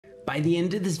By the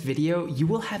end of this video, you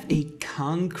will have a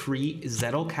concrete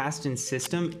Zettelkasten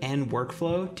system and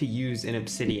workflow to use in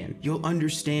Obsidian. You'll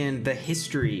understand the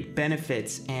history,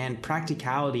 benefits, and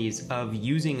practicalities of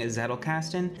using a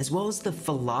Zettelkasten, as well as the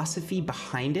philosophy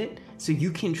behind it, so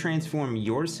you can transform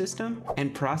your system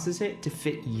and process it to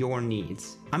fit your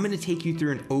needs. I'm going to take you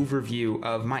through an overview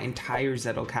of my entire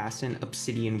Zettelkasten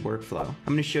Obsidian workflow.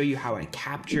 I'm going to show you how I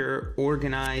capture,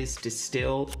 organize,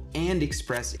 distill, and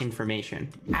express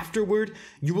information. Afterward,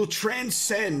 you will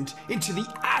transcend into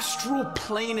the astral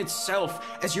plane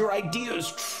itself as your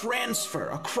ideas transfer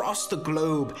across the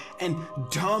globe and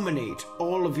dominate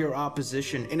all of your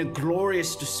opposition in a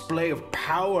glorious display of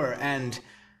power and...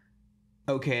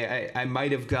 Okay, I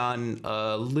might have gone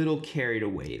a little carried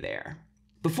away there.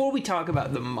 Before we talk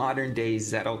about the modern day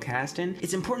Zettelkasten,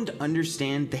 it's important to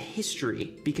understand the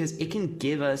history because it can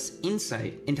give us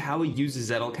insight into how we use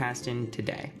the Zettelkasten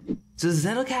today. So the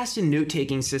Zettelkasten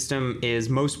note-taking system is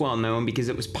most well known because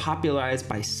it was popularized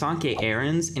by Sanke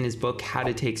Ahrens in his book How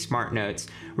to Take Smart Notes,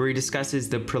 where he discusses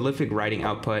the prolific writing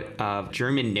output of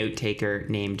German note-taker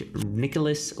named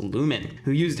Nikolaus Luhman,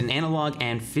 who used an analog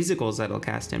and physical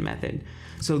Zettelkasten method.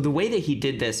 So the way that he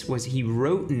did this was he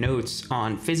wrote notes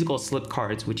on physical slip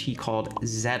cards, which he called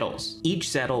Zettels. Each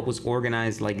Zettel was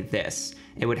organized like this.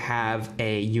 It would have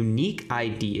a unique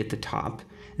ID at the top,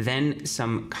 then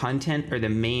some content or the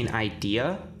main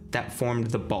idea that formed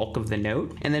the bulk of the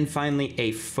note, and then finally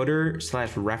a footer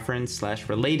 / reference /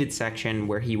 related section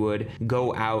where he would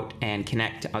go out and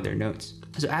connect to other notes.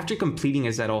 So after completing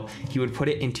a Zettel, he would put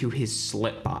it into his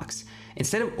slip box.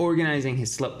 Instead of organizing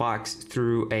his slip box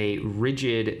through a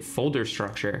rigid folder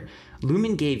structure,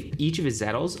 Luhman gave each of his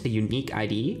Zettels a unique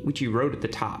ID, which he wrote at the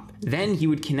top. Then he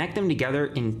would connect them together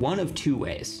in one of two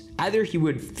ways. Either he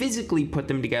would physically put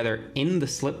them together in the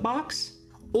slip box,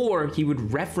 or he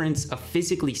would reference a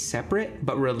physically separate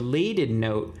but related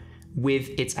note with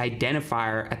its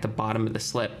identifier at the bottom of the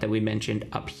slip that we mentioned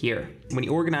up here. When he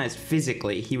organized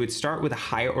physically, he would start with a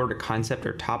higher order concept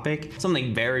or topic,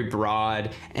 something very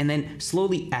broad, and then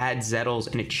slowly add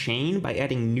Zettels in a chain by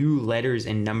adding new letters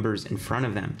and numbers in front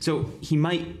of them. So he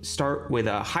might start with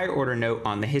a higher order note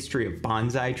on the history of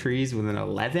bonsai trees with an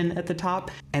 11 at the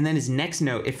top, and then his next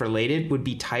note, if related, would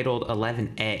be titled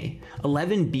 11A.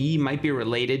 11B might be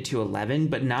related to 11,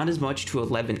 but not as much to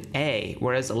 11A,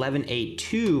 whereas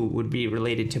 11A2 would be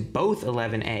related to both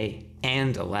 11A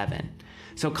and 11.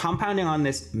 So compounding on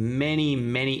this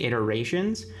many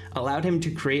iterations allowed him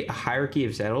to create a hierarchy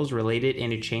of Zettels related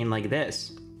in a chain like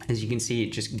this. As you can see,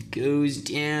 it just goes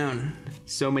down.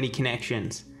 So many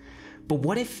connections. But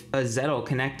what if a Zettel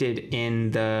connected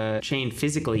in the chain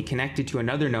physically connected to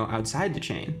another node outside the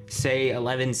chain? Say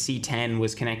 11C10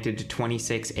 was connected to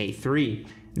 26A3.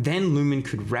 Then Luhman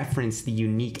could reference the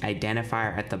unique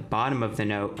identifier at the bottom of the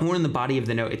note or in the body of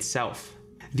the note itself.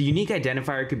 The unique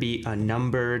identifier could be a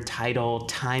number, title,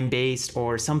 time-based,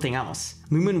 or something else.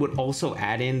 Luhman would also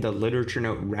add in the literature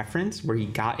note reference where he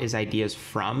got his ideas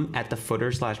from at the footer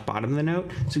 / bottom of the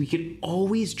note, so he could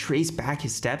always trace back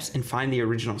his steps and find the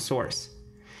original source.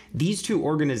 These two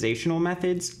organizational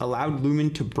methods allowed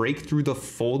Luhman to break through the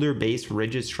folder-based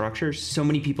rigid structure so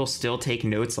many people still take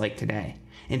notes like today.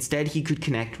 Instead, he could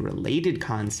connect related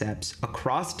concepts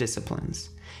across disciplines.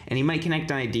 And he might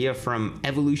connect an idea from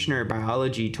evolutionary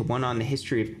biology to one on the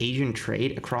history of Asian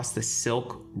trade across the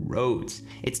Silk Roads.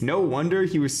 It's no wonder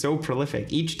he was so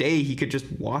prolific. Each day he could just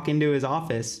walk into his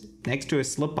office next to his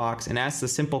slip box and ask the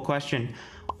simple question,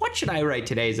 "What should I write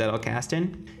today,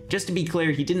 Zettelkasten?" Just to be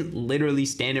clear, he didn't literally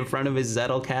stand in front of his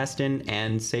Zettelkasten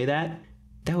and say that.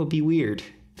 That would be weird.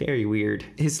 Very weird.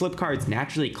 His slip cards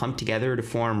naturally clumped together to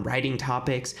form writing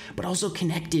topics, but also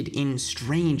connected in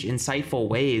strange, insightful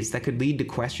ways that could lead to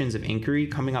questions of inquiry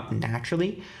coming up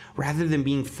naturally, rather than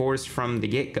being forced from the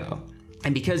get-go.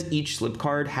 And because each slip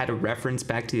card had a reference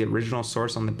back to the original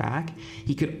source on the back,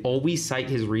 he could always cite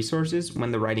his resources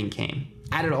when the writing came.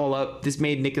 Add it all up, this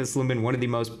made Nikolaus Luhman one of the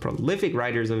most prolific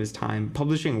writers of his time,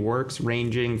 publishing works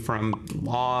ranging from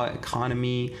law,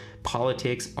 economy,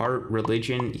 politics, art,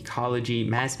 religion, ecology,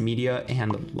 mass media,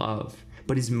 and love.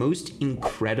 But his most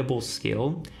incredible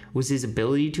skill was his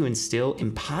ability to instill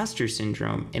imposter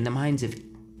syndrome in the minds of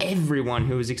everyone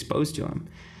who was exposed to him.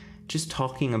 Just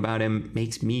talking about him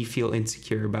makes me feel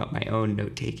insecure about my own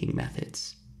note-taking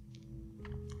methods.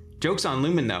 Joke's on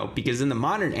Luhman though, because in the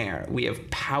modern era, we have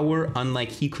power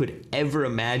unlike he could ever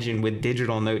imagine with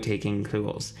digital note-taking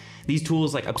tools. These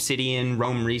tools like Obsidian,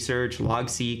 Roam Research,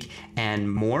 LogSeq,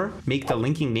 and more make the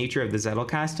linking nature of the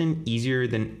Zettelkasten easier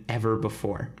than ever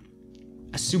before.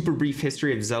 A super brief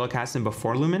history of Zettelkasten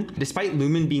before Luhman. Despite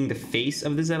Luhman being the face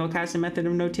of the Zettelkasten method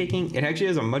of note-taking, it actually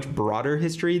has a much broader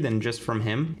history than just from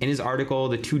him. In his article,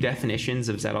 The Two Definitions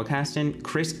of Zettelkasten,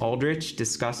 Chris Aldrich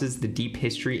discusses the deep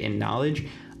history and knowledge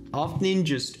often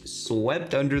just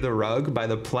swept under the rug by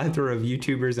the plethora of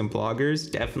YouTubers and bloggers,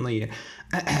 definitely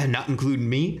not including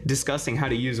me, discussing how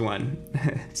to use one.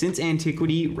 Since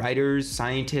antiquity, writers,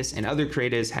 scientists, and other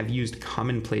creatives have used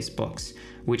commonplace books,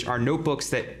 which are notebooks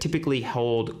that typically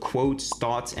hold quotes,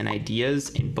 thoughts, and ideas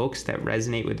in books that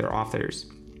resonate with their authors.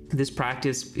 This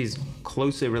practice is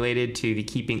closely related to the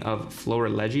keeping of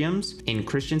florilegiums in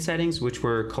Christian settings, which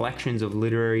were collections of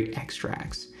literary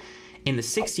extracts. In the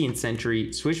 16th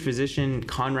century, Swiss physician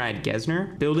Conrad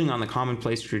Gesner, building on the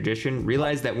commonplace tradition,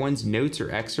 realized that one's notes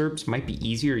or excerpts might be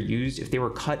easier used if they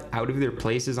were cut out of their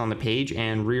places on the page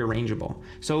and rearrangeable.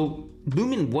 So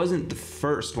Luhman wasn't the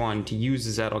first one to use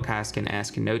the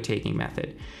Zettelkasten-esque note-taking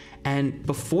method. And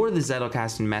before the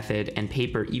Zettelkasten method and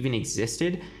paper even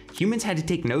existed, humans had to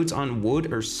take notes on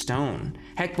wood or stone.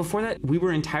 Heck, before that, we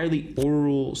were entirely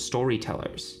oral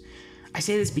storytellers. I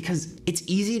say this because it's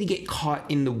easy to get caught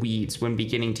in the weeds when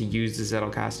beginning to use the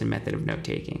Zettelkasten method of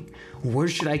note-taking. Where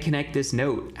should I connect this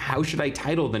note? How should I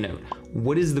title the note?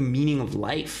 What is the meaning of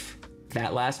life?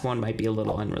 That last one might be a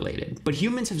little unrelated. But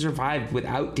humans have survived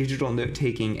without digital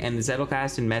note-taking and the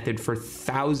Zettelkasten method for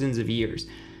thousands of years.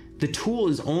 The tool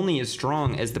is only as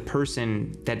strong as the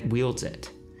person that wields it.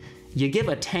 You give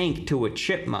a tank to a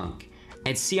chipmunk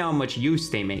and see how much use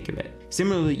they make of it.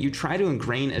 Similarly, you try to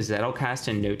ingrain a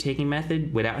Zettelkasten note-taking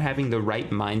method without having the right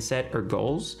mindset or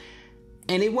goals,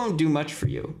 and it won't do much for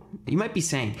you. You might be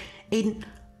saying, Aiden,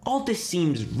 all this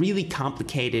seems really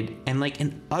complicated and like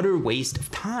an utter waste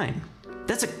of time.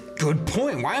 That's a good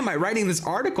point. Why am I writing this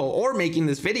article or making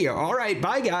this video? All right,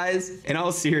 bye guys. In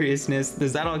all seriousness, the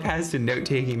Zettelkasten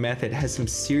note-taking method has some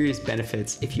serious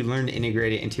benefits if you learn to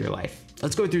integrate it into your life.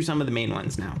 Let's go through some of the main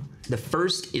ones now. The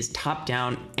first is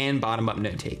top-down and bottom-up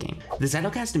note-taking. The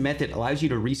Zettelkasten method allows you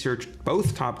to research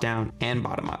both top-down and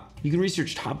bottom-up. You can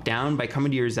research top-down by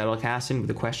coming to your Zettelkasten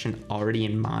with a question already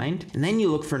in mind, and then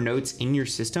you look for notes in your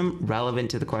system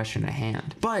relevant to the question at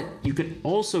hand. But you can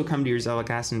also come to your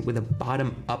Zettelkasten with a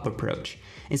bottom-up approach.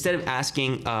 Instead of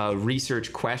asking a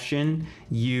research question,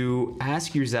 you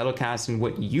ask your Zettelkasten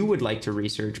what you would like to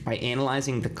research by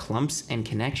analyzing the clumps and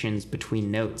connections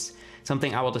between notes,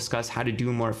 something I will discuss how to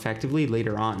do more effectively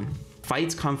later on.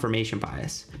 Fights confirmation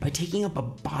bias. By taking up a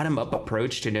bottom-up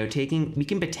approach to note-taking, we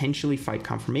can potentially fight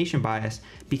confirmation bias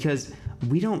because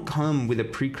we don't come with a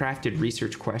pre-crafted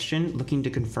research question looking to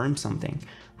confirm something.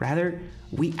 Rather,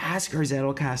 we ask our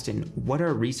Zettelkasten what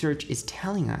our research is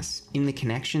telling us in the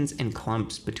connections and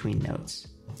clumps between notes.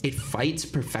 It fights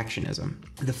perfectionism.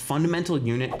 The fundamental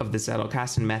unit of the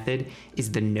Zettelkasten method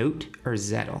is the note or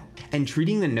zettel, and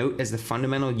treating the note as the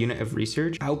fundamental unit of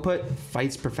research output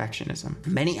fights perfectionism.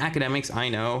 Many academics I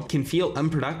know can feel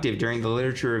unproductive during the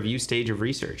literature review stage of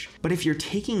research, but if you're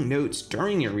taking notes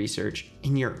during your research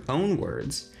in your own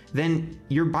words, then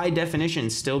you're by definition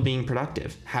still being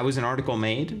productive. How is an article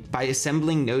made? By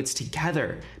assembling notes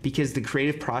together, because the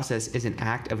creative process is an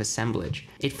act of assemblage.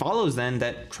 It follows then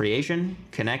that creation,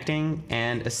 connecting,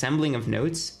 and assembling of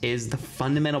notes is the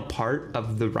fundamental part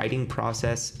of the writing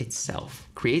process itself.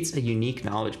 Creates a unique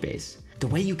knowledge base. The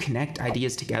way you connect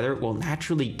ideas together will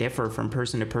naturally differ from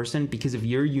person to person because of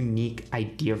your unique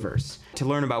ideaverse. To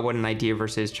learn about what an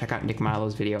ideaverse is, check out Nick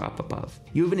Milo's video up above.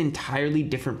 You have an entirely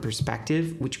different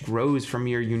perspective which grows from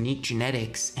your unique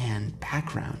genetics and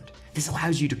background. This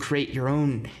allows you to create your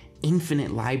own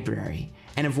infinite library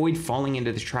and avoid falling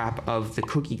into the trap of the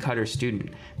cookie cutter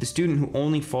student, the student who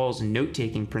only follows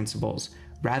note-taking principles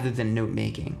rather than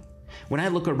note-making. When I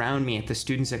look around me at the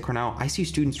students at Cornell, I see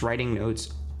students writing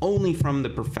notes only from the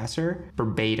professor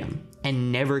verbatim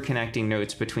and never connecting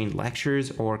notes between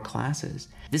lectures or classes.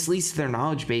 This leads to their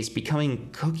knowledge base becoming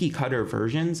cookie cutter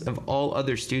versions of all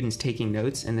other students taking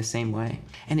notes in the same way.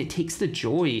 And it takes the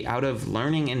joy out of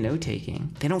learning and note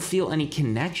taking. They don't feel any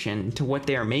connection to what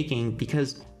they are making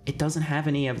because it doesn't have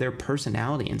any of their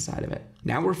personality inside of it.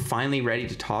 Now we're finally ready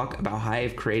to talk about how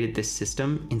I've created this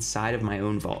system inside of my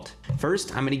own vault.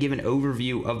 First, I'm going to give an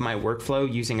overview of my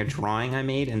workflow using a drawing I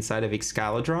made inside of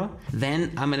Excalidraw.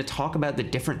 Then I'm going to talk about the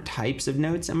different types of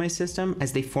notes in my system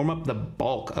as they form up the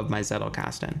bulk of my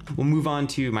Zettelkasten. We'll move on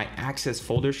to my access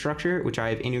folder structure, which I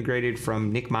have integrated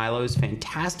from Nick Milo's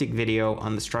fantastic video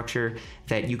on the structure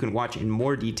that you can watch in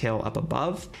more detail up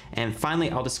above. And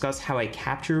finally, I'll discuss how I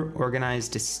capture, organize,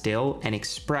 distill, and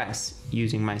express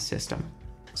using my system.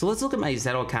 So let's look at my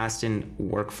Zettelkasten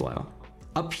workflow.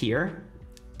 Up here,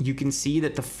 you can see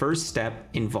that the first step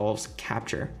involves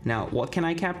capture. Now, what can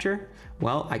I capture?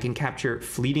 Well, I can capture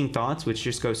fleeting thoughts, which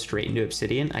just go straight into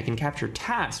Obsidian. I can capture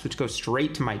tasks, which go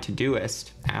straight to my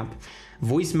Todoist app.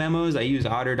 Voice memos, I use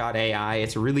otter.ai.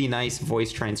 It's a really nice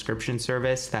voice transcription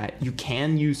service that you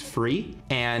can use free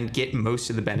and get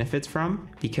most of the benefits from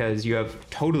because you have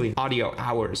totally audio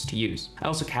hours to use. I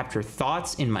also capture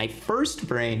thoughts in my first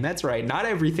brain. That's right, not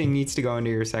everything needs to go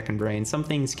into your second brain. Some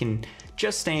things can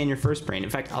just stay in your first brain. In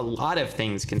fact, a lot of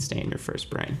things can stay in your first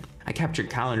brain. I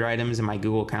captured calendar items in my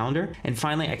Google Calendar. And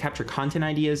finally, I capture content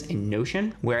ideas in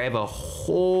Notion, where I have a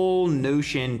whole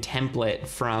Notion template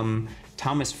from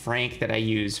Thomas Frank that I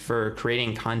use for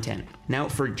creating content. Now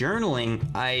for journaling,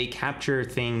 I capture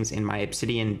things in my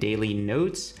Obsidian daily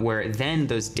notes, where then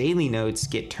those daily notes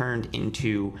get turned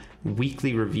into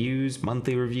weekly reviews,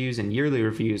 monthly reviews, and yearly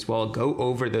reviews. Well, I'll go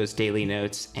over those daily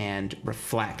notes and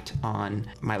reflect on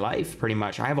my life pretty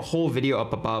much. I have a whole video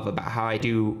up above about how I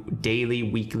do daily,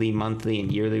 weekly, monthly,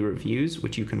 and yearly reviews,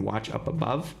 which you can watch up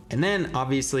above. And then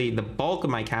obviously the bulk of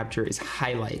my capture is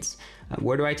highlights.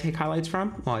 Where do I take highlights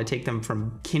from? Well, I take them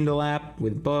from Kindle app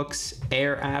with books,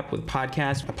 Air app with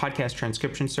podcasts, a podcast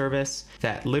transcription service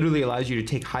that literally allows you to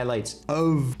take highlights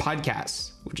of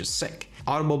podcasts, which is sick.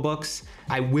 Audible books.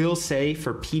 I will say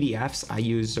for PDFs, I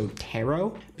use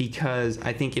Zotero because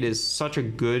I think it is such a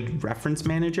good reference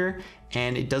manager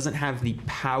and it doesn't have the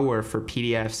power for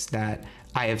PDFs that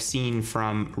I have seen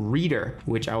from Reader,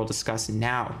 which I will discuss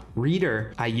now.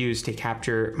 Reader I use to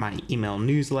capture my email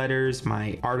newsletters,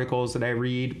 my articles that I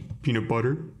read, peanut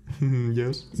butter,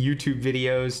 yes, YouTube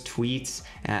videos, tweets.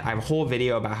 I have a whole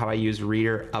video about how I use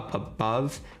Reader up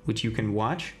above, which you can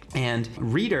watch. And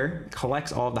Reader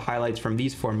collects all of the highlights from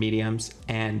these 4 mediums,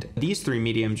 and these 3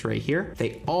 mediums right here,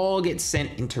 they all get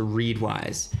sent into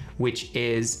Readwise, which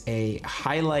is a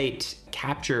highlight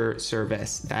capture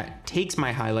service that takes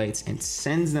my highlights and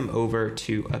sends them over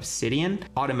to Obsidian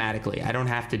automatically. I don't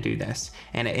have to do this.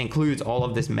 And it includes all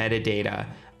of this metadata,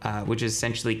 which is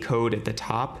essentially code at the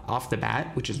top off the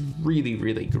bat, which is really,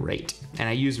 really great. And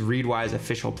I use Readwise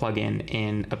official plugin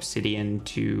in Obsidian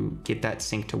to get that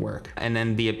sync to work. And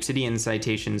then the Obsidian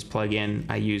citations plugin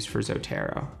I use for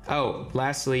Zotero. Oh,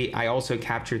 lastly, I also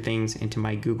capture things into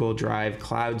my Google Drive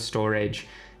cloud storage,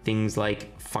 things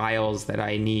like files that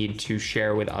I need to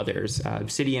share with others.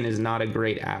 Obsidian is not a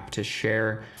great app to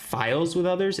share files with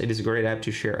others. It is a great app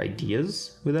to share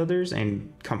ideas with others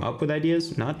and come up with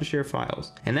ideas, not to share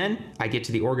files. And then I get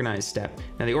to the organize step.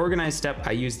 Now the organize step,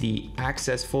 I use the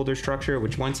access folder structure,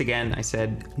 which once again, I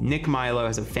said Nick Milo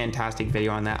has a fantastic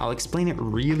video on that. I'll explain it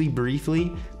really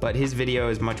briefly, but his video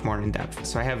is much more in depth.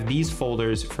 So I have these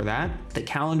folders for that. The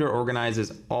calendar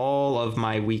organizes all of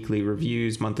my weekly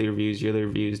reviews, monthly reviews, yearly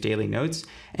reviews, daily notes.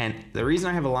 And the reason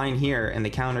I have a line here and the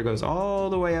calendar goes all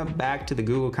the way up back to the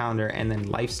Google Calendar and then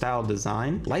lifestyle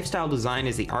design. Lifestyle design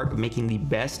is the art of making the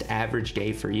best average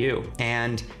day for you.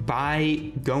 And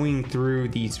by going through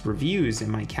these reviews in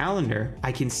my calendar,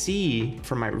 I can see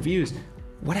from my reviews,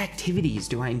 what activities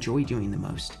do I enjoy doing the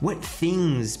most? What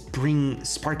things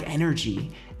spark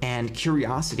energy and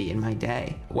curiosity in my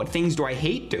day? What things do I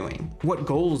hate doing? What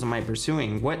goals am I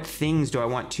pursuing? What things do I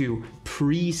want to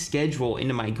pre-schedule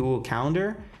into my Google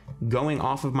Calendar going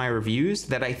off of my reviews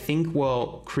that I think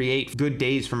will create good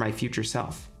days for my future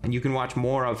self? And you can watch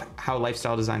more of how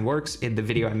lifestyle design works in the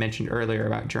video I mentioned earlier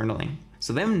about journaling.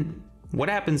 So then what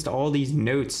happens to all these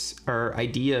notes or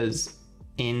ideas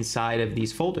inside of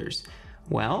these folders?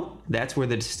 Well, that's where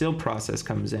the Distill process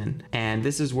comes in. And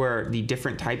this is where the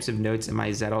different types of notes in my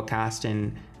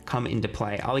Zettelkasten come into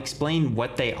play. I'll explain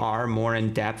what they are more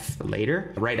in depth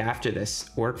later, right after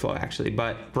this workflow actually.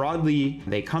 But broadly,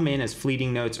 they come in as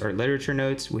fleeting notes or literature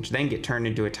notes, which then get turned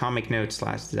into atomic notes /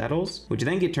 Zettels, which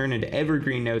then get turned into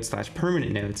evergreen notes /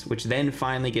 permanent notes, which then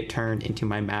finally get turned into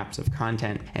my maps of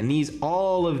content. And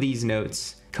all of these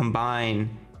notes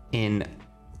combine in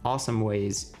awesome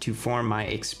ways to form my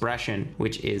expression,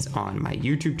 which is on my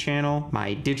YouTube channel,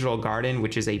 my digital garden,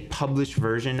 which is a published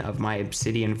version of my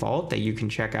Obsidian vault that you can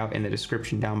check out in the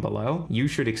description down below. You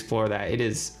should explore that.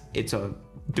 It's a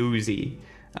doozy.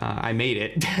 I made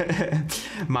it.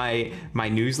 my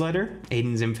newsletter,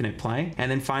 Aiden's Infinite Play,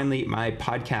 and then finally my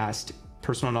podcast,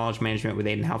 Personal Knowledge Management with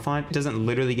Aiden Halfont. It doesn't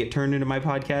literally get turned into my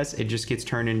podcast. It just gets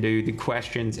turned into the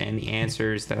questions and the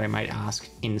answers that I might ask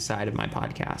inside of my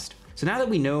podcast. So now that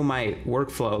we know my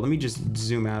workflow, let me just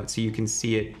zoom out so you can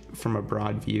see it from a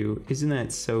broad view. Isn't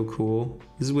that so cool?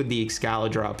 This is with the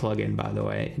Excalidraw plugin, by the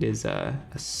way. It is a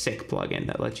sick plugin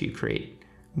that lets you create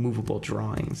movable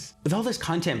drawings. With all this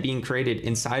content being created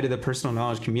inside of the personal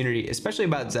knowledge community, especially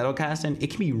about Zettelkasten, it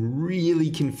can be really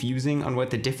confusing on what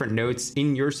the different notes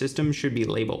in your system should be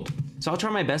labeled. So I'll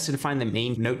try my best to define the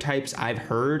main note types I've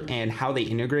heard and how they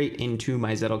integrate into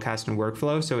my Zettelkasten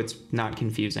workflow so it's not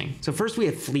confusing. So first we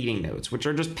have fleeting notes, which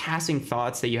are just passing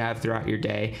thoughts that you have throughout your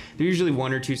day. They're usually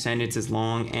 1 or 2 sentences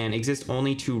long and exist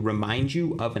only to remind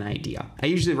you of an idea. I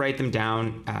usually write them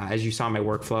down, as you saw in my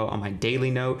workflow, on my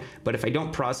daily note, but if I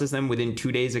don't process them within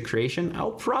 2 days of creation,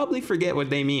 I'll probably forget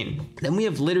what they mean. Then we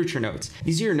have literature notes.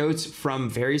 These are your notes from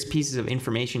various pieces of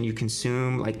information you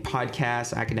consume, like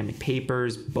podcasts, academic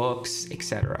papers, books,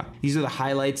 etc. These are the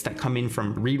highlights that come in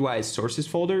from Readwise sources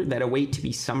folder that await to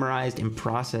be summarized and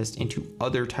processed into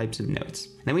other types of notes.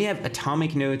 Then we have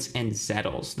atomic notes and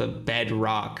Zettels, the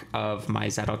bedrock of my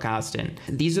Zettelkasten.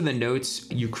 These are the notes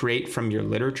you create from your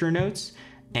literature notes.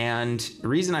 And the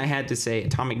reason I had to say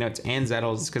atomic notes and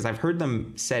Zettels is because I've heard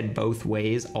them said both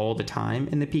ways all the time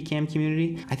in the PCAM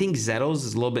community. I think Zettels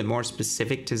is a little bit more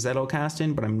specific to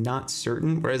Zettelkasten, but I'm not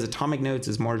certain, whereas atomic notes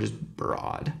is more just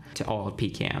broad to all of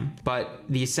PCAM. But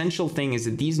the essential thing is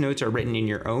that these notes are written in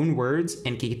your own words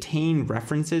and contain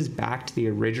references back to the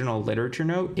original literature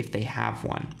note if they have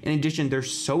one. In addition, they're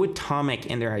so atomic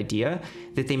in their idea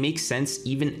that they make sense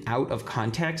even out of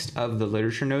context of the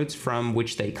literature notes from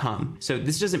which they come. So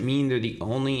this doesn't mean they're the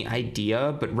only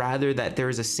idea, but rather that there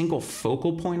is a single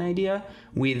focal point idea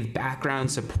with background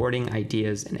supporting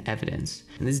ideas and evidence.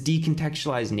 And this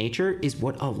decontextualized nature is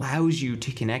what allows you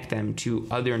to connect them to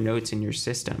other notes in your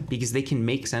system because they can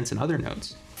make sense in other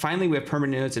notes. Finally, we have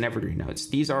permanent notes and evergreen notes.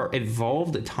 These are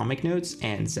evolved atomic notes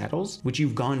and Zettels, which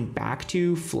you've gone back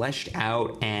to, fleshed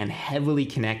out, and heavily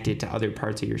connected to other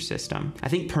parts of your system. I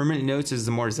think permanent notes is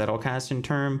the more Zettelkasten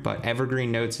term, but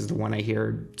evergreen notes is the one I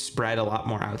hear spread a lot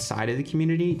more outside of the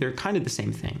community. They're kind of the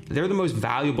same thing. They're the most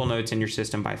valuable notes in your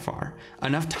system by far.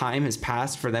 Enough time has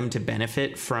passed for them to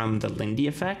benefit from the Lindy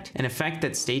effect, an effect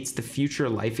that states the future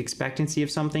life expectancy of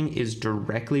something is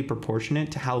directly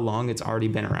proportionate to how long it's already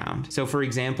been around. So for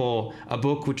example, a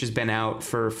book which has been out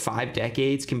for 5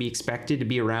 decades can be expected to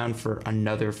be around for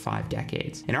another 5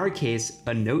 decades. In our case,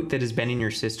 a note that has been in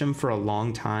your system for a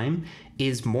long time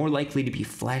is more likely to be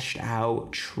fleshed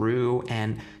out, true,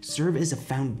 and serve as a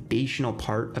foundational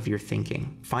part of your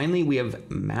thinking. Finally, we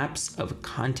have maps of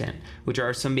content, which are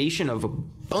a summation of a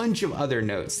bunch of other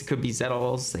notes. They could be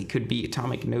Zettels, they could be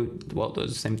atomic note, well, those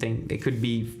are the same thing. They could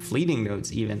be fleeting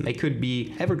notes even. They could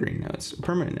be evergreen notes,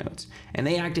 permanent notes. And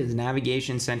they act as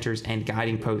navigation centers and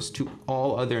guiding posts to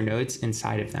all other notes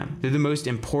inside of them. They're the most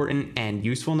important and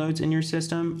useful notes in your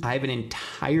system. I have an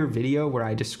entire video where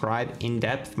I describe in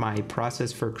depth my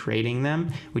process for creating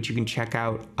them, which you can check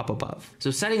out up above.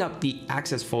 So setting up the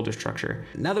access folder structure.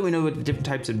 Now that we know what the different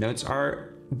types of notes are,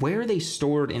 where are they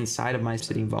stored inside of my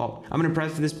Obsidian vault? I'm gonna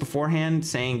preface this beforehand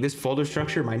saying this folder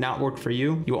structure might not work for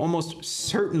you. You will almost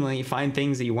certainly find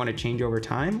things that you want to change over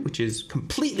time, which is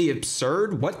completely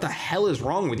absurd. What the hell is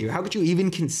wrong with you? How could you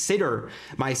even consider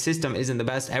my system isn't the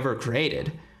best ever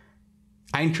created?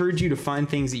 I encourage you to find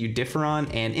things that you differ on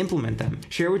and implement them.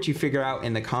 Share what you figure out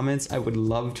in the comments. I would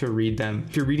love to read them.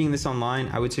 If you're reading this online,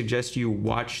 I would suggest you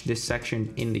watch this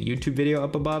section in the YouTube video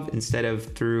up above instead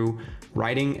of through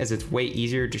writing, as it's way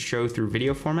easier to show through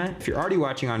video format. If you're already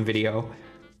watching on video,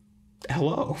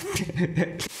 hello.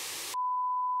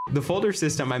 The folder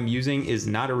system I'm using is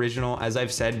not original. As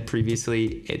I've said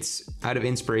previously, it's out of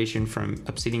inspiration from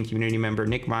Obsidian community member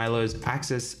Nick Milo's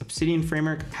Access Obsidian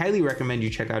framework. Highly recommend you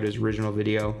check out his original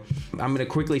video. I'm gonna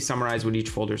quickly summarize what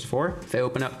each folder is for. If I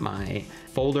open up my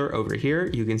folder over here,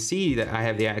 you can see that I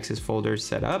have the Access folder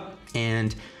set up,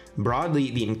 and broadly,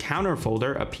 the encounter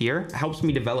folder up here helps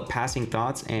me develop passing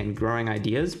thoughts and growing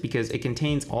ideas because it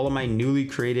contains all of my newly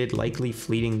created, likely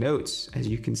fleeting notes. As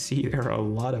you can see, there are a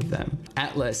lot of them.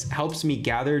 Atlas helps me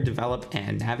gather, develop,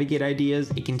 and navigate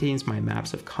ideas. It contains my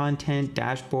maps of content,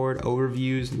 dashboard,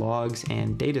 overviews, logs,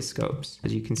 and data scopes.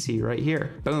 As you can see right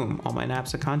here, boom, all my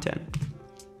maps of content.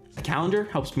 A calendar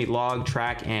helps me log,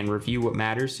 track, and review what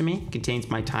matters to me. It contains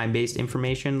my time-based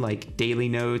information like daily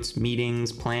notes,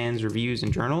 meetings, plans, reviews,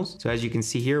 and journals. So as you can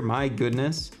see here, my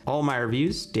goodness, all my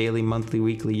reviews, daily, monthly,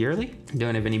 weekly, yearly.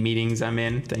 Don't have any meetings I'm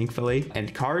in, thankfully.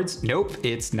 And cards, nope,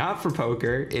 it's not for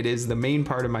poker. It is the main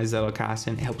part of my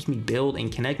Zettelkasten. It helps me build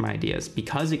and connect my ideas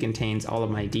because it contains all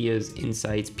of my ideas,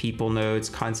 insights, people notes,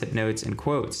 concept notes, and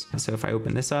quotes. So if I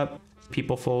open this up,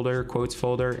 people folder, quotes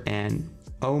folder, and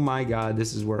oh my God,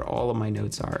 this is where all of my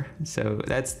notes are. So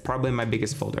that's probably my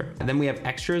biggest folder. And then we have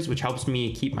extras, which helps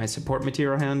me keep my support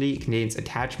material handy. It contains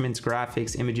attachments,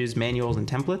 graphics, images, manuals, and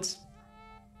templates.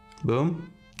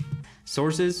 Boom.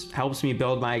 Sources helps me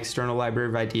build my external library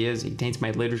of ideas. It contains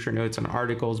my literature notes on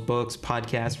articles, books,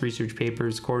 podcasts, research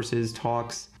papers, courses,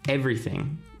 talks,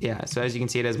 everything. Yeah, so as you can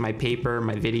see, it has my paper,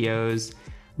 my videos,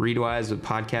 Readwise with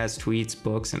podcasts, tweets,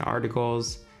 books, and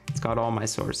articles. It's got all my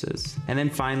sources. And then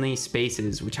finally,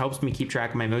 Spaces, which helps me keep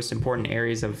track of my most important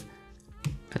areas of,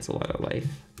 that's a lot of life.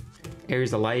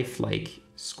 Areas of life like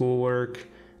schoolwork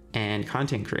and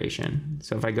content creation.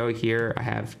 So if I go here, I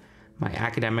have my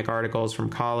academic articles from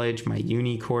college, my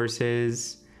uni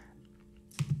courses,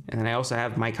 and then I also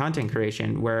have my content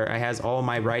creation where it has all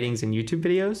my writings and YouTube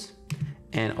videos,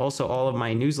 and also all of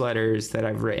my newsletters that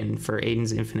I've written for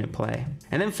Aiden's Infinite Play.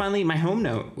 And then finally, my home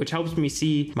note, which helps me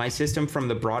see my system from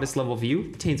the broadest level view,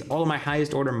 contains all of my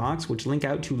highest order mocks, which link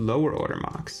out to lower order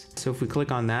mocks. So if we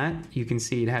click on that, you can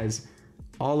see it has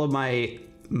all of my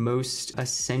most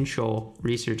essential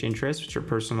research interests, which are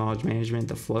personal knowledge management,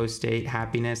 the flow state,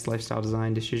 happiness, lifestyle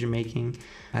design, decision making.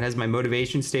 That has my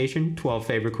motivation station, 12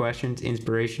 favorite questions,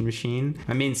 inspiration machine,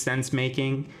 my main sense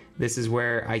making. This is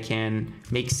where I can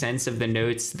make sense of the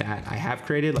notes that I have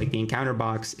created, like the encounter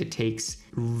box. It takes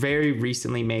very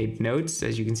recently made notes,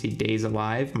 as you can see, days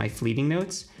alive, my fleeting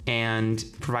notes, and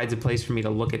provides a place for me to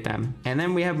look at them. And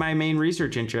then we have my main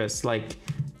research interests, like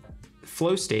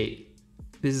flow state.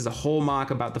 This is a whole mock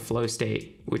about the flow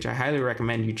state, which I highly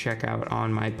recommend you check out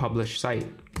on my published site.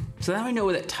 So now I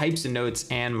know the types of notes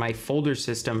and my folder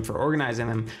system for organizing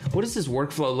them. What does this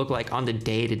workflow look like on the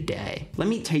day-to-day? Let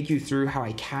me take you through how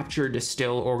I capture,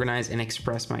 distill, organize, and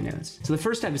express my notes. So the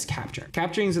first step is capture.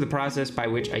 Capturing is the process by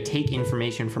which I take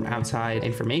information from outside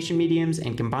information mediums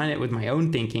and combine it with my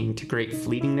own thinking to create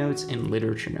fleeting notes and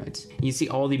literature notes. You see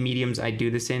all the mediums I do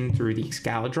this in through the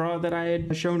Excalidraw that I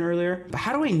had shown earlier. But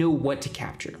how do I know what to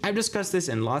capture? I've discussed this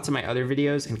in lots of my other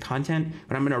videos and content,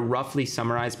 but I'm gonna roughly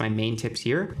summarize my main tips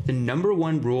here. The number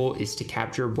one rule is to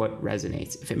capture what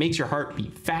resonates. If it makes your heart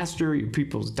beat faster, your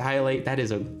pupils dilate, that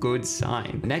is a good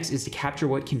sign. Next is to capture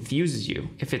what confuses you.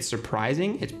 If it's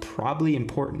surprising, it's probably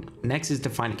important. Next is to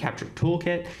find a capture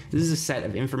toolkit. This is a set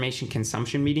of information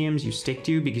consumption mediums you stick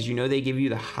to because you know they give you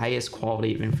the highest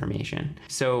quality of information.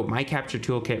 So my capture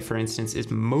toolkit, for instance, is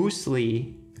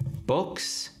mostly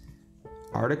books,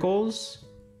 articles,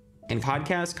 and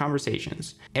podcast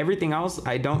conversations. Everything else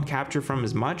I don't capture from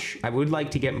as much. I would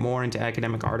like to get more into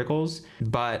academic articles,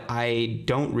 but I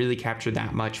don't really capture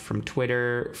that much from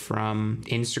Twitter, from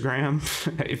Instagram,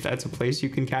 if that's a place you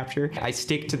can capture. I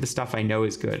stick to the stuff I know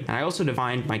is good. And I also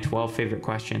defined my 12 favorite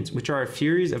questions, which are a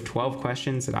series of 12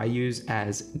 questions that I use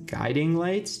as guiding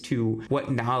lights to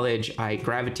what knowledge I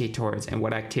gravitate towards and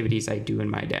what activities I do in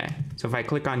my day. So if I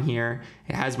click on here,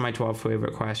 it has my 12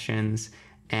 favorite questions.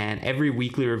 And every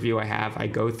weekly review I have, I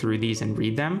go through these and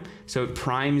read them. So it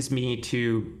primes me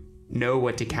to know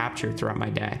what to capture throughout my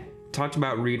day. Talked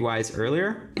about Readwise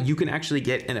earlier. You can actually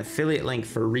get an affiliate link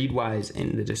for Readwise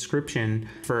in the description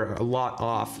for a lot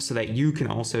off so that you can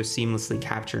also seamlessly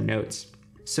capture notes.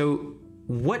 So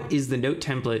what is the note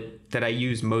template that I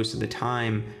use most of the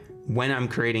time when I'm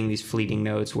creating these fleeting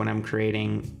notes, when I'm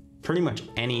creating pretty much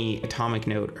any atomic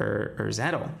note or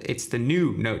Zettel? It's the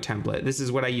new note template. This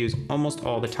is what I use almost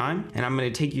all the time, and I'm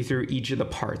going to take you through each of the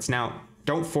parts. Now,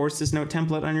 don't force this note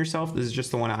template on yourself. This is just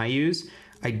the one I use.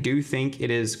 I do think it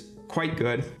is quite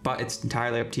good, but it's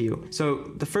entirely up to you. So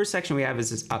the first section we have is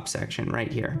this up section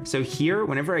right here. So here,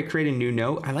 whenever I create a new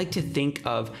note, I like to think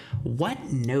of what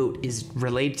note is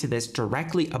related to this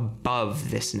directly above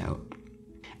this note.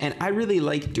 And I really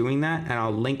like doing that, and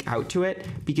I'll link out to it,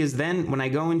 because then when I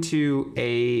go into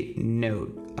a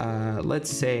note,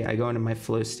 let's say I go into my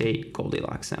flow state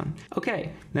Goldilocks zone.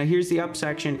 Okay, now here's the up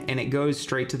section, and it goes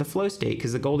straight to the flow state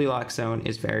because the Goldilocks zone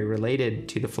is very related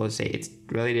to the flow state. It's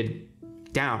related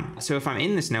down. So if I'm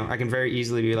in this note, I can very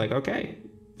easily be like, okay,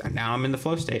 now I'm in the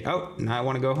flow state. Oh, now I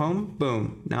want to go home.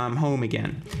 Boom, now I'm home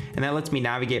again. And that lets me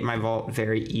navigate my vault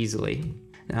very easily.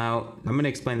 Now, I'm going to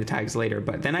explain the tags later,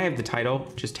 but then I have the title,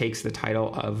 just takes the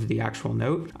title of the actual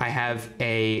note. I have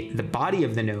the body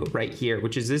of the note right here,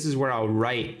 which is, this is where I'll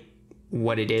write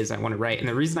what it is I want to write. And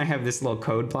the reason I have this little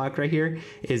code block right here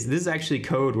is this is actually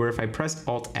code where if I press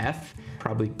Alt F,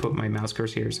 probably put my mouse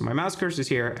cursor here. So my mouse cursor is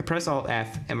here, I press Alt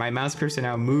F, and my mouse cursor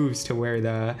now moves to where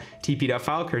the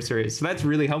tp.file cursor is. So that's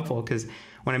really helpful because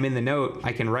when I'm in the note,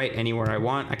 I can write anywhere I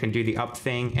want. I can do the up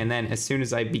thing. And then as soon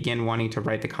as I begin wanting to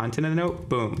write the content of the note,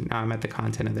 boom, now I'm at the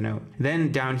content of the note.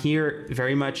 Then down here,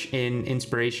 very much in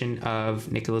inspiration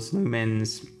of Nicholas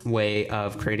Luhman's way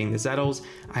of creating the Zettels.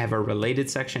 I have a related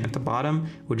section at the bottom,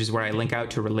 which is where I link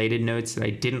out to related notes that I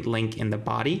didn't link in the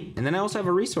body. And then I also have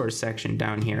a resource section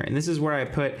down here. And this is where I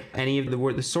put any of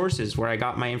the sources where I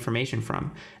got my information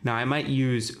from. Now I might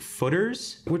use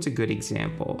footers. What's a good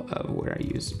example of where I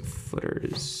use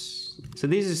footers? So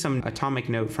these are some atomic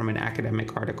note from an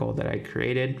academic article that I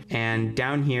created. And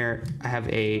down here, I have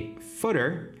a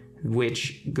footer,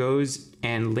 which goes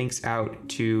and links out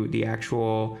to the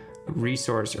actual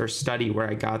resource or study where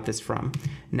I got this from.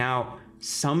 Now,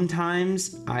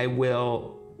 sometimes I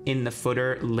will, in the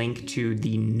footer, link to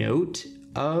the note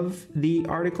of the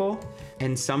article,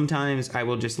 and sometimes I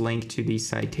will just link to the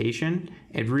citation.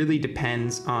 It really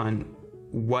depends on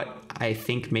what I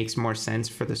think makes more sense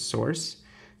for the source.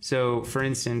 So for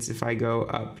instance, if I go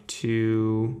up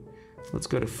to, let's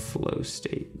go to flow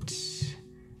state.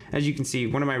 As you can see,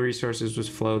 one of my resources was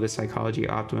Flow, the Psychology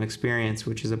of Optimal Experience,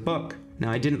 which is a book. Now,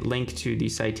 I didn't link to the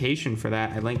citation for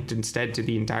that. I linked instead to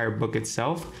the entire book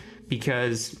itself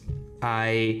because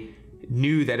I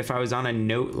knew that if I was on a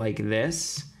note like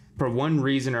this, for one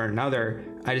reason or another,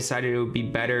 I decided it would be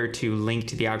better to link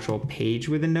to the actual page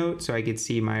with a note so I could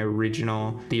see the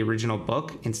original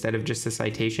book instead of just the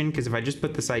citation. Because if I just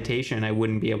put the citation, I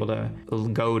wouldn't be able to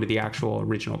go to the actual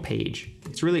original page.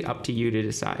 It's really up to you to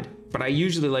decide. But I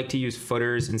usually like to use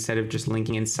footers instead of just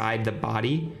linking inside the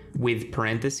body with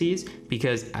parentheses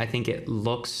because I think it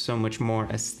looks so much more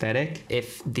aesthetic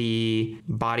if the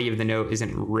body of the note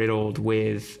isn't riddled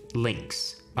with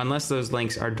links. Unless those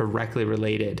links are directly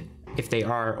related. If they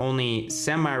are only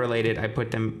semi-related, I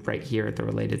put them right here at the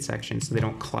related section so they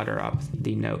don't clutter up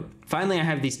the note. Finally, I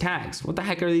have these tags. What the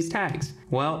heck are these tags?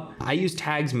 Well, I use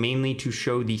tags mainly to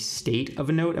show the state of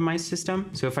a note in my system.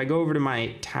 So if I go over to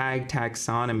my tag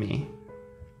taxonomy,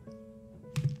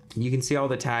 you can see all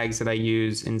the tags that I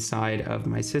use inside of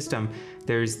my system.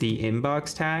 There's the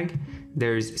inbox tag,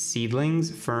 there's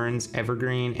seedlings, ferns,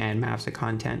 evergreen, and maps of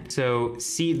content. So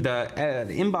the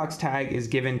inbox tag is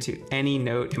given to any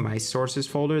note in my sources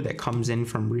folder that comes in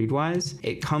from Readwise.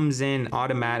 It comes in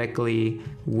automatically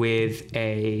with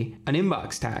an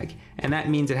inbox tag, and that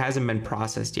means it hasn't been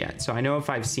processed yet. So I know if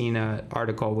I've seen an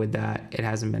article with that, it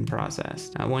hasn't been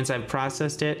processed. Once I've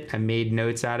processed it, I made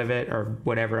notes out of it or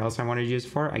whatever else I wanted to use it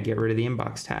for, I get rid of the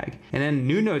inbox tag. And then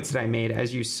new notes that I made,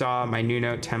 as you saw, my new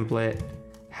note template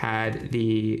had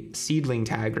the seedling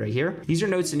tag right here. These are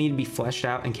notes that need to be fleshed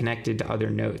out and connected to other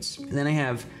notes. And then I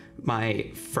have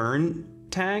my fern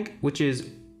tag, which is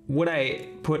what I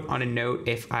put on a note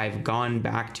if I've gone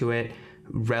back to it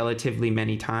relatively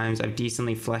many times. I've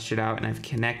decently fleshed it out and I've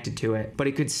connected to it, but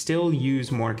it could still use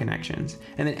more connections.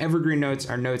 And then evergreen notes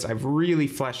are notes I've really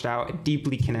fleshed out,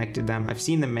 deeply connected them. I've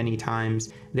seen them many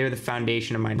times. They're the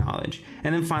foundation of my knowledge.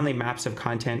 And then finally, maps of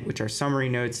content, which are summary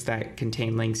notes that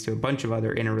contain links to a bunch of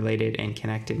other interrelated and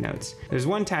connected notes. There's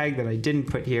one tag that I didn't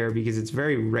put here because it's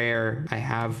very rare I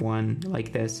have one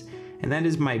like this, and that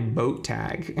is my boat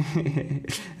tag.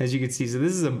 As you can see, so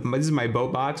this is my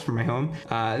boat box for my home.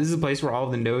 This is a place where all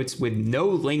the notes with no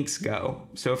links go.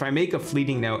 So if I make a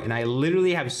fleeting note and I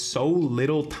literally have so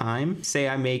little time, say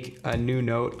I make a new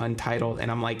note untitled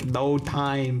and I'm like, no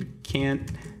time,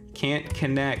 can't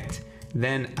connect,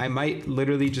 then I might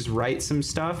literally just write some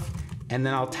stuff and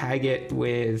then I'll tag it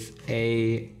with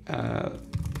a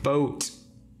boat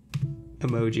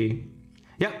emoji.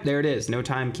 Yep, there it is. No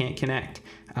time, can't connect.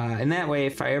 And that way,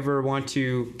 if I ever want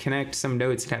to connect some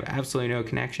notes that have absolutely no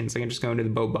connections, I can just go into the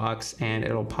boat box and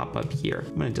it'll pop up here.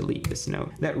 I'm gonna delete this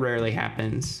note. That rarely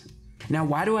happens. Now,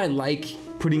 why do I like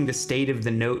putting the state of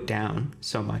the note down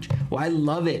so much? Well, I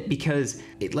love it because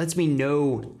it lets me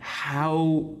know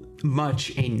how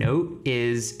much a note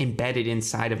is embedded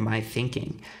inside of my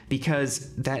thinking,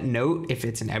 because that note, if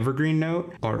it's an evergreen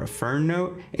note or a fern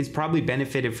note, is probably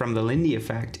benefited from the Lindy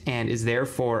effect and is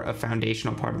therefore a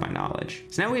foundational part of my knowledge.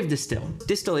 So now we have distill.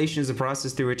 Distillation is a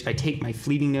process through which I take my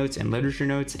fleeting notes and literature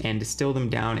notes and distill them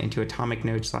down into atomic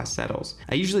notes/settles.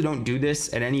 I usually don't do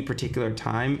this at any particular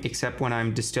time except when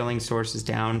I'm distilling sources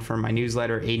down for my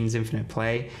newsletter, Aiden's Infinite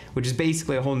Play, which is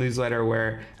basically a whole newsletter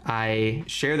where I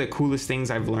share the coolest things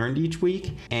I've learned each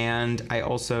week, and I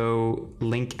also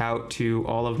link out to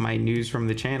all of my news from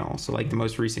the channel. So like the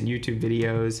most recent YouTube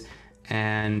videos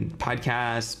and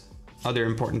podcasts, other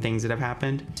important things that have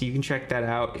happened. So you can check that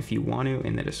out if you want to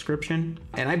in the description.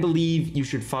 And I believe you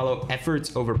should follow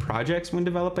efforts over projects when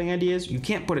developing ideas. You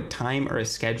can't put a time or a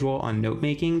schedule on note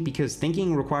making because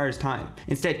thinking requires time.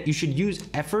 Instead, you should use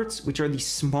efforts, which are the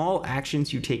small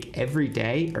actions you take every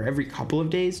day or every couple of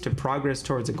days to progress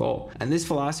towards a goal. And this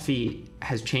philosophy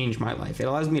has changed my life. It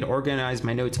allows me to organize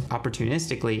my notes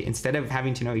opportunistically instead of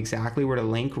having to know exactly where to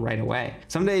link right away.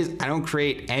 Some days I don't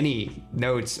create any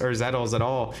notes or Zettels at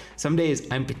all. Some days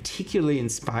I'm particularly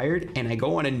inspired and I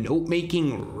go on a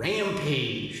note-making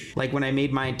rampage. Like when I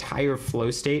made my entire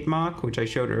flow state mock, which I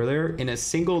showed earlier, in a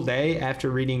single day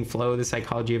after reading Flow, The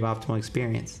Psychology of Optimal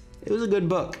Experience. It was a good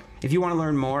book. If you want to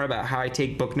learn more about how I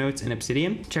take book notes in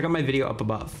Obsidian, check out my video up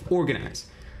above. Organize.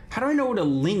 How do I know where to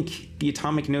link the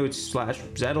atomic notes /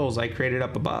 Zettels I created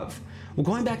up above? Well,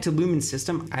 going back to Luhman's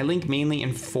system, I link mainly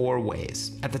in 4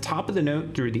 ways. At the top of the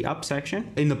note through the up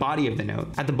section, in the body of the note,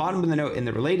 at the bottom of the note in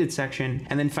the related section,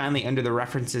 and then finally under the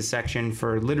references section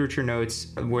for literature notes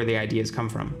where the ideas come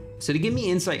from. So to give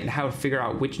me insight into how to figure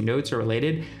out which notes are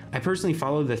related, I personally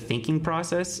follow the thinking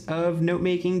process of note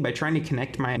making by trying to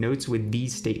connect my notes with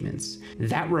these statements.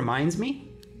 That reminds me,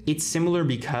 it's similar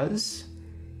because,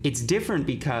 it's different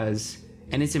because,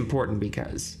 and it's important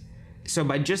because. So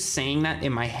by just saying that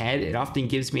in my head, it often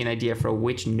gives me an idea for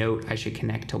which note I should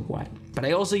connect to what. But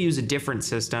I also use a different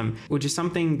system, which is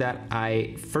something that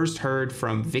I first heard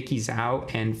from Vicky Zhao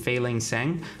and Fei Ling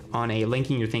Seng on a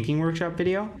Linking Your Thinking workshop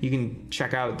video. You can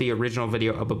check out the original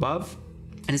video up above.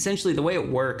 And essentially the way it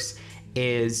works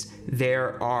is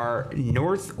there are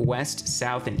north, west,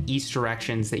 south, and east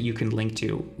directions that you can link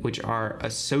to, which are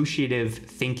associative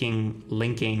thinking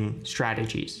linking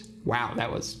strategies. Wow,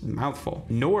 that was a mouthful.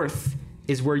 North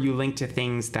is where you link to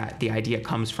things that the idea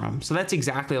comes from. So that's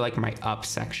exactly like my up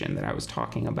section that I was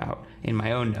talking about in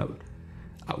my own note.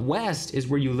 West is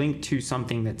where you link to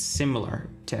something that's similar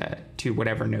to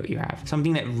whatever note you have,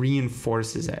 something that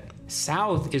reinforces it.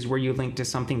 South is where you link to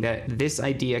something that this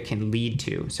idea can lead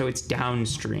to, so it's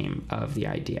downstream of the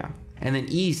idea. And then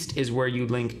east is where you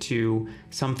link to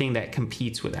something that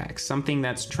competes with X, something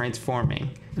that's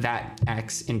transforming that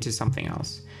X into something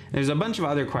else. There's a bunch of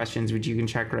other questions which you can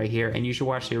check right here, and you should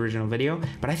watch the original video,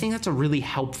 but I think that's a really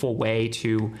helpful way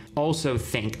to also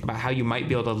think about how you might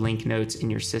be able to link notes in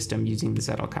your system using the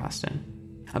Zettelkasten.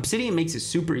 Obsidian makes it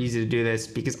super easy to do this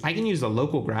because I can use the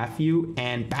local graph view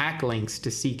and backlinks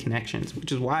to see connections,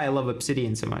 which is why I love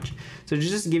Obsidian so much. So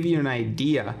just to give you an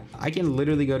idea, I can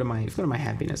literally go to my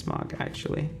happiness mock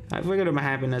actually. If I go to my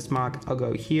happiness mock, I'll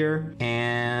go here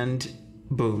and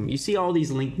boom, you see all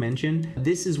these linked mentioned.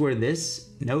 This is where this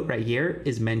note right here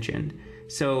is mentioned.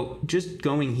 So just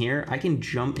going here, I can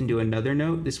jump into another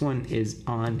note. This one is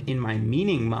in my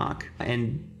meaning mock,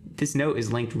 and this note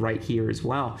is linked right here as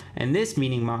well. And this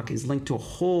meaning mock is linked to a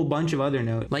whole bunch of other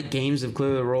notes, like games of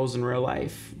clear the roles in real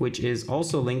life, which is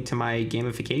also linked to my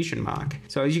gamification mock.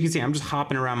 So as you can see, I'm just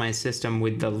hopping around my system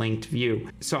with the linked view.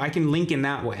 So I can link in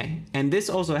that way. And this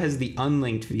also has the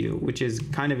unlinked view, which is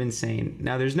kind of insane.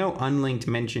 Now there's no unlinked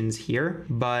mentions here,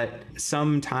 but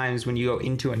sometimes when you go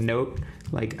into a note,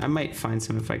 like I might find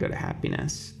some if I go to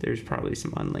happiness. There's probably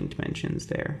some unlinked mentions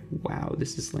there. Wow,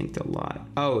 this is linked a lot.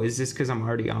 Oh, is this because I'm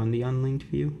already on the unlinked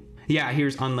view? Yeah,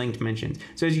 here's unlinked mentions.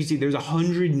 So as you can see, there's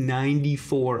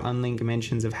 194 unlinked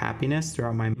mentions of happiness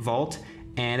throughout my vault.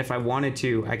 And if I wanted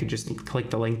to, I could just click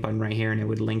the link button right here and it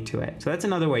would link to it. So that's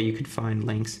another way you could find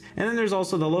links. And then there's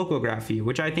also the local graph view,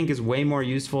 which I think is way more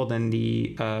useful than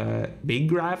the big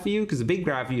graph view, because the big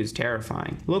graph view is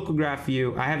terrifying. Local graph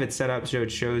view, I have it set up so it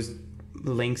shows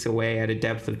links away at a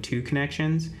depth of 2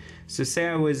 connections. So say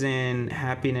I was in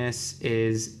happiness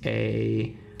is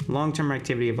a long-term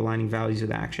activity of aligning values with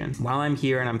action. While I'm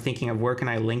here and I'm thinking of where can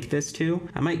I link this to,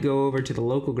 I might go over to the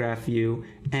local graph view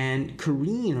and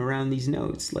careen around these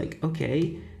notes. Like,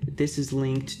 okay, this is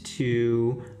linked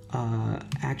to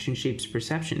action shapes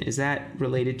perception. Is that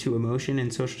related to emotion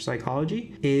and social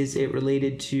psychology? Is it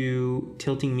related to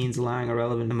tilting means allowing a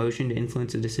relevant emotion to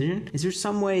influence a decision? Is there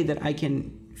some way that I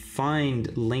can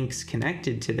find links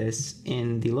connected to this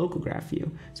in the local graph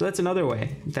view? So that's another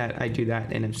way that I do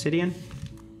that in Obsidian.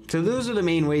 So those are the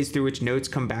main ways through which notes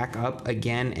come back up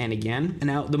again and again. And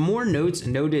now the more notes a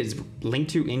note is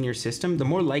linked to in your system, the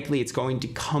more likely it's going to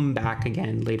come back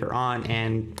again later on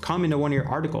and come into one of your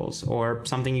articles or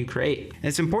something you create. And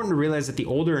it's important to realize that the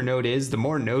older a note is, the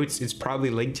more notes it's probably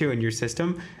linked to in your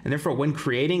system. And therefore when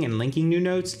creating and linking new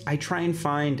notes, I try and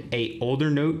find an older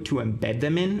note to embed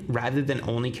them in rather than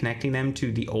only connecting them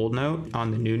to the old note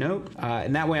on the new note.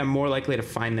 And that way I'm more likely to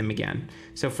find them again.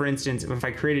 So for instance, if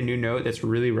I create a new note that's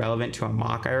really relevant to a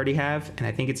mock I already have, and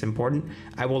I think it's important,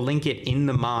 I will link it in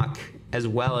the mock as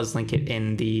well as link it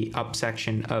in the up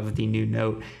section of the new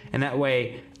note. And that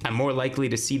way I'm more likely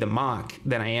to see the mock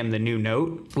than I am the new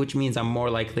note, which means I'm more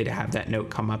likely to have that note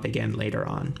come up again later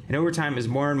on. And over time, as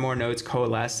more and more notes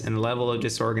coalesce and the level of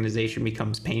disorganization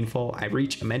becomes painful, I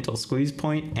reach a mental squeeze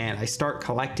point and I start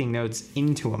collecting notes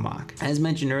into a mock. As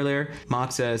mentioned earlier,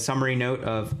 mock's a summary note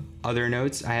of other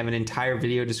notes. I have an entire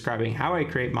video describing how I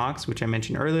create mocks, which I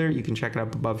mentioned earlier. You can check it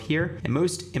up above here. And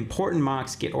most important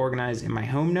mocks get organized in my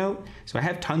home note. So I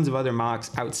have tons of other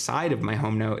mocks outside of my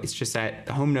home note. It's just that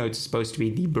the home note is supposed to be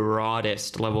the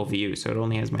broadest level view, so it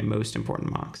only has my most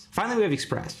important mocks. Finally, we have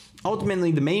Express.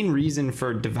 Ultimately, the main reason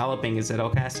for developing a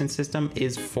Zettelkasten system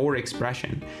is for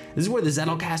expression. This is where the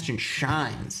Zettelkasten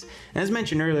shines. As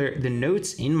mentioned earlier, the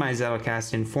notes in my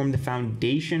Zettelkasten form the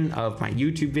foundation of my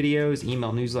YouTube videos,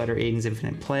 email newsletter, Aiden's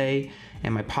Infinite Play,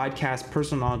 and my podcast,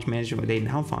 Personal Knowledge Management with Aiden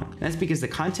Helfand. And that's because the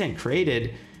content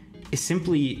created is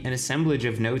simply an assemblage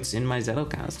of notes in my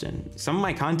Zettelkasten. Some of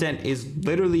my content is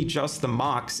literally just the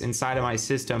mocks inside of my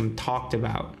system talked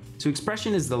about. So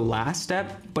expression is the last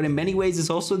step, but in many ways it's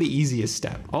also the easiest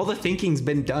step. All the thinking's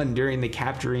been done during the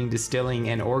capturing, distilling,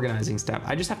 and organizing step.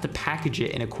 I just have to package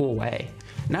it in a cool way.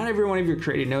 Not every one of your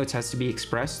created notes has to be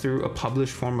expressed through a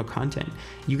published form of content.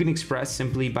 You can express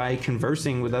simply by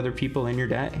conversing with other people in your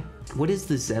day. What is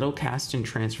the Zettelkasten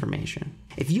Transformation?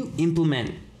 If you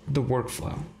implement the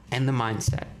workflow and the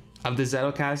mindset of the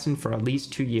Zettelkasten for at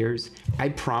least 2 years, I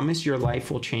promise your life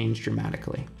will change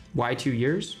dramatically. Why 2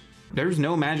 years? There's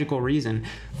no magical reason.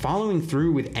 Following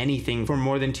through with anything for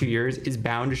more than 2 years is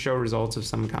bound to show results of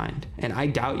some kind, and I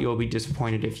doubt you'll be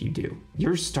disappointed if you do.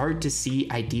 You'll start to see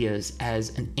ideas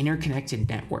as an interconnected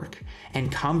network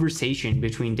and conversation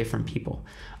between different people.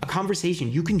 A conversation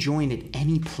you can join at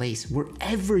any place,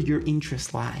 wherever your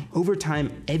interests lie. Over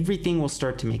time, everything will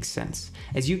start to make sense,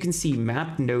 as you can see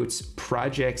mapped notes,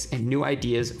 projects, and new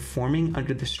ideas forming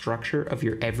under the structure of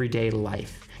your everyday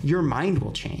life. Your mind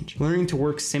will change, learning to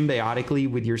work symbiotically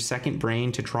with your second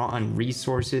brain to draw on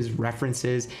resources,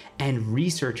 references, and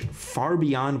research far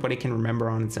beyond what it can remember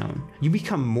on its own. You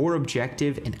become more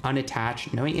objective and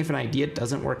unattached, knowing if an idea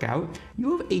doesn't work out,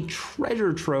 you have a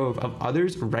treasure trove of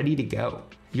others ready to go.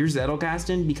 Your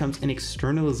Zettelkasten becomes an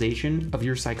externalization of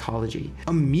your psychology,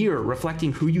 a mirror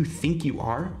reflecting who you think you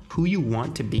are, who you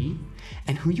want to be,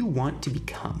 and who you want to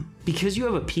become. Because you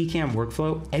have a PCAM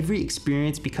workflow, every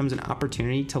experience becomes an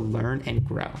opportunity to learn and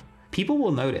grow. People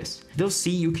will notice. They'll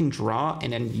see you can draw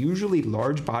an unusually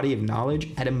large body of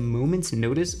knowledge at a moment's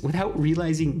notice without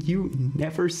realizing you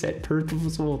never set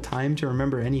purposeful time to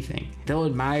remember anything. They'll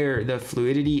admire the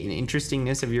fluidity and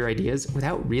interestingness of your ideas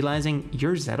without realizing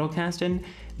your Zettelkasten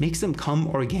makes them come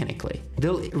organically.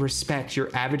 They'll respect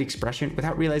your avid expression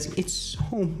without realizing it's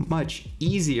so much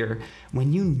easier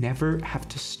when you never have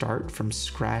to start from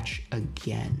scratch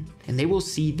again. And they will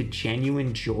see the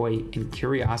genuine joy and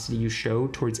curiosity you show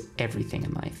towards everything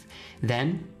in life.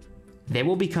 Then they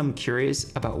will become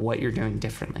curious about what you're doing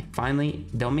differently. Finally,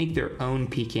 they'll make their own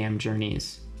PCAM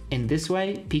journeys. In this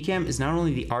way, PCAM is not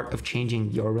only the art of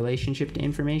changing your relationship to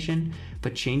information,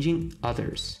 but changing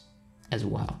others as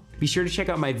well. Be sure to check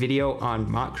out my video on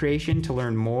mock creation to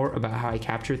learn more about how I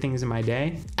capture things in my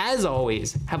day. As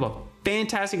always, have a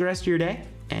fantastic rest of your day,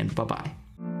 and bye-bye.